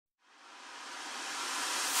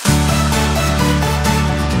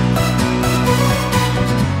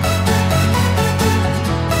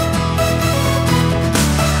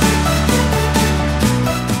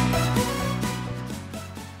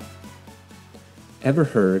Ever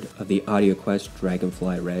heard of the Audioquest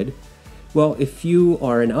Dragonfly Red? Well, if you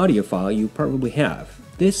are an audiophile, you probably have.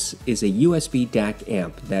 This is a USB DAC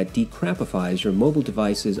amp that decrapifies your mobile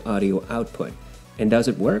device's audio output. And does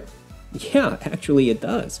it work? Yeah, actually it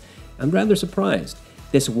does. I'm rather surprised.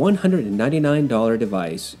 This $199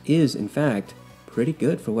 device is, in fact, pretty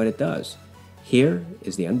good for what it does. Here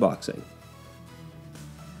is the unboxing.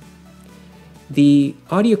 The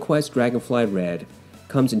Audioquest Dragonfly Red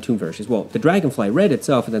comes in two versions. Well, the Dragonfly Red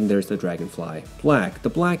itself, and then there's the Dragonfly Black. The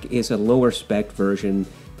Black is a lower spec version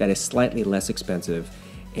that is slightly less expensive,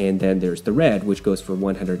 and then there's the Red, which goes for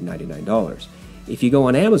 $199. If you go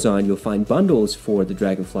on Amazon, you'll find bundles for the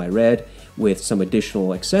Dragonfly Red with some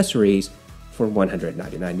additional accessories for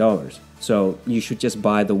 $199. So you should just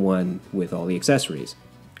buy the one with all the accessories.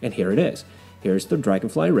 And here it is. Here's the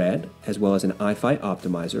Dragonfly Red, as well as an Wi-Fi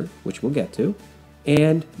optimizer, which we'll get to,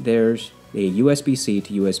 and there's a USB-C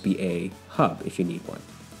to USB-A hub if you need one.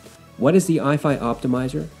 What is the Wi-Fi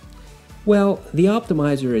optimizer? Well, the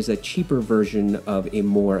optimizer is a cheaper version of a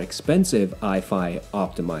more expensive Wi-Fi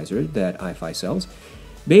optimizer that Wi-Fi sells.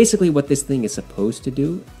 Basically what this thing is supposed to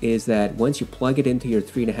do is that once you plug it into your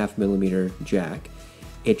 3.5mm jack,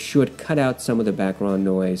 it should cut out some of the background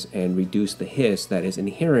noise and reduce the hiss that is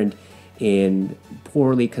inherent in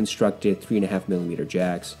poorly constructed 3.5mm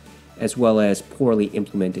jacks, as well as poorly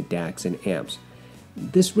implemented DACs and amps.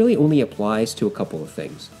 This really only applies to a couple of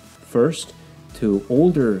things. First, to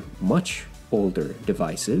older, much older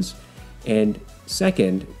devices, and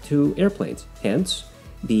second, to airplanes, hence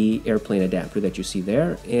the airplane adapter that you see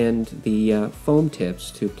there and the foam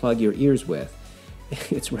tips to plug your ears with.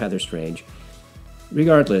 It's rather strange.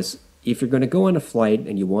 Regardless, if you're going to go on a flight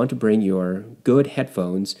and you want to bring your good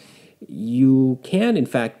headphones, you can, in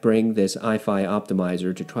fact, bring this Wi-Fi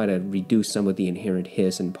optimizer to try to reduce some of the inherent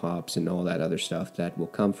hiss and pops and all that other stuff that will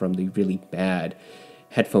come from the really bad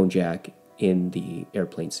headphone jack in the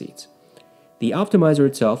airplane seats. The optimizer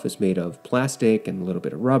itself is made of plastic and a little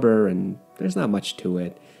bit of rubber, and there's not much to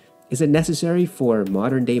it. Is it necessary for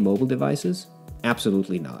modern-day mobile devices?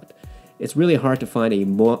 Absolutely not. It's really hard to find a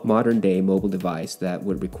modern-day mobile device that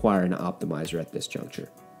would require an optimizer at this juncture.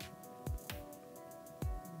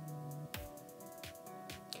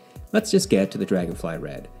 Let's just get to the Dragonfly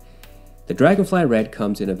Red. The Dragonfly Red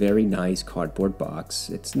comes in a very nice cardboard box.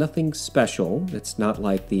 It's nothing special. It's not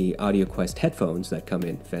like the Audioquest headphones that come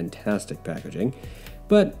in fantastic packaging,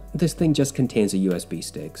 but this thing just contains a USB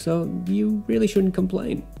stick, so you really shouldn't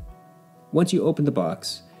complain. Once you open the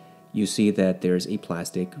box, you see that there's a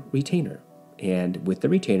plastic retainer, and with the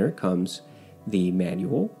retainer comes the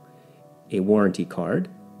manual, a warranty card,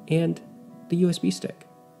 and the USB stick.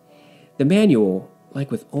 The manual,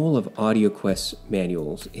 like with all of Audioquest's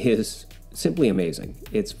manuals, is simply amazing.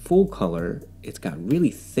 It's full color, it's got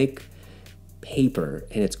really thick paper,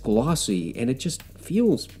 and it's glossy, and it just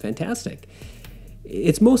feels fantastic.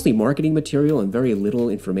 It's mostly marketing material and very little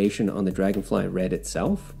information on the Dragonfly Red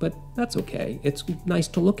itself, but that's okay. It's nice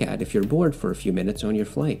to look at if you're bored for a few minutes on your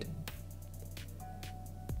flight.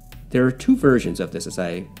 There are two versions of this, as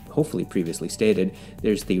I hopefully previously stated.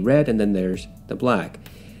 There's the red and then there's the black.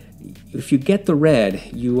 If you get the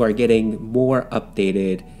red, you are getting more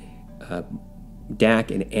updated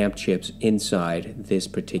DAC and amp chips inside this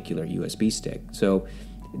particular USB stick. So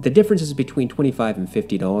the difference is between $25 and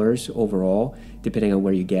 $50 overall, depending on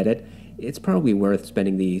where you get it. It's probably worth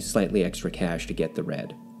spending the slightly extra cash to get the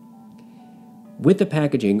red. With the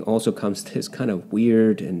packaging also comes this kind of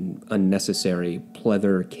weird and unnecessary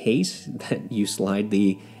pleather case that you slide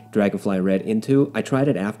the Dragonfly Red into. I tried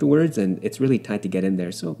it afterwards and it's really tight to get in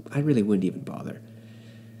there, so I really wouldn't even bother.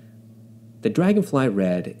 The Dragonfly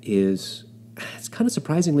Red it's kind of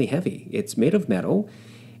surprisingly heavy. It's made of metal,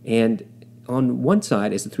 and on one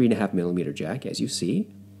side is the 3.5mm jack, as you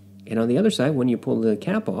see, and on the other side, when you pull the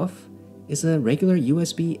cap off, is a regular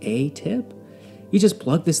USB-A tip. You just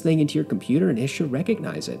plug this thing into your computer and it should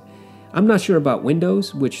recognize it. I'm not sure about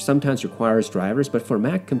Windows, which sometimes requires drivers, but for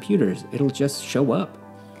Mac computers, it'll just show up.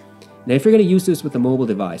 Now, if you're going to use this with a mobile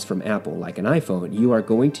device from Apple, like an iPhone, you are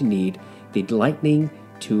going to need the Lightning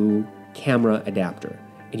to camera adapter.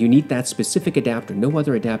 And you need that specific adapter. No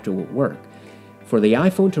other adapter will work. For the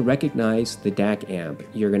iPhone to recognize the DAC amp,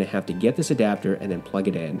 you're going to have to get this adapter and then plug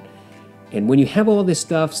it in. And when you have all this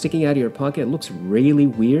stuff sticking out of your pocket, it looks really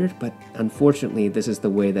weird, but unfortunately, this is the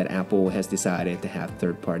way that Apple has decided to have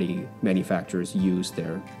third-party manufacturers use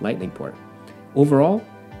their Lightning port. Overall,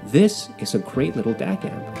 this is a great little DAC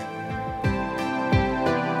amp.